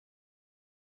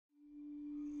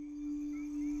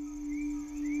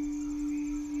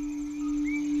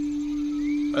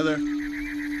Hi there.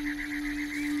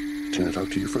 Can I talk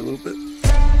to you for a little bit?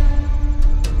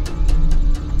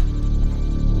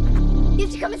 You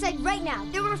have to come inside right now.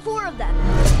 There were 4 of them.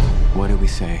 What do we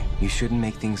say? You shouldn't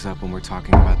make things up when we're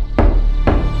talking about...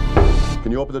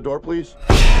 Can you open the door, please?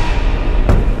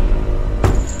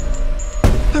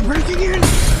 They're breaking in!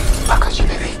 I got you,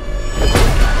 baby.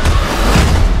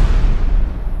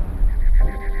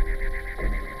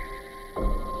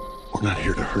 We're not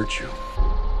here to hurt you,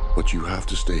 but you have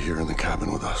to stay here in the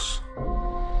cabin with us.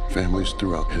 Families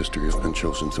throughout history have been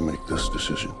chosen to make this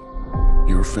decision.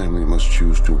 Your family must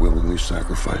choose to willingly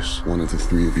sacrifice one of the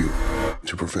 3 of you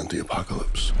to prevent the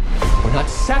apocalypse. We're not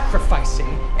sacrificing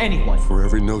anyone. For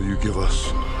every no you give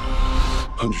us,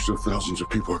 hundreds of thousands of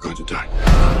people are going to die.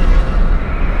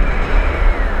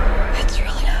 It's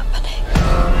really happening.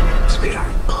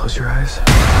 Sweetheart, close your eyes.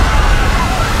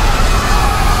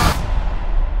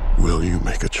 Will you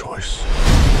make a choice?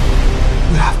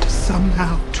 You have to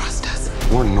somehow trust us.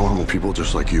 We're normal people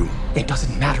just like you. It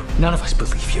doesn't matter. None of us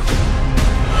believe you.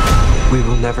 We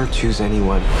will never choose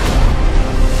anyone.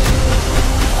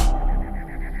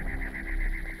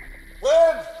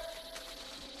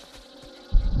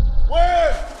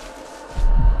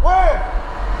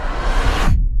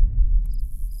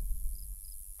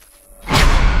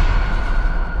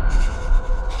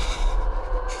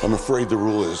 I'm afraid the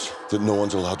rule is that no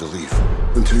one's allowed to leave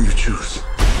until you choose.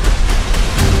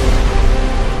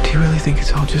 Do you really think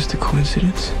it's all just a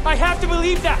coincidence? I have to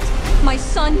believe that! My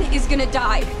son is gonna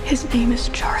die. His name is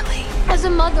Charlie. As a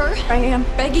mother, I am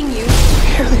begging you.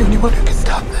 You're the only one who can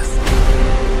stop this.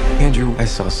 Andrew, I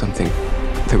saw something.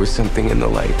 There was something in the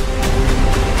light.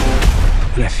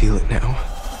 And I feel it now.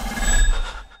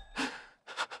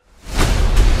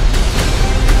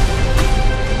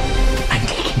 I'm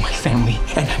taking my family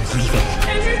and I'm leaving.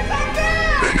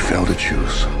 If you fail to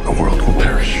choose, the world will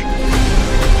perish.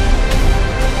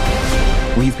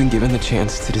 We've been given the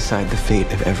chance to decide the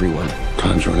fate of everyone.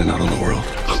 Time's running out on the world.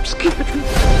 I'm scared.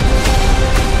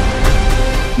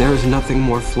 There is nothing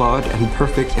more flawed and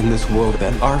perfect in this world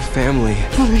than our family.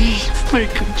 Please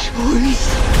make a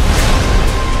choice.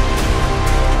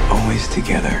 Always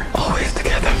together. Always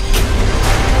together.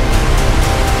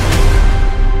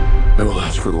 I will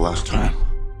ask for the last time.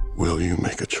 Will you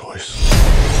make a choice?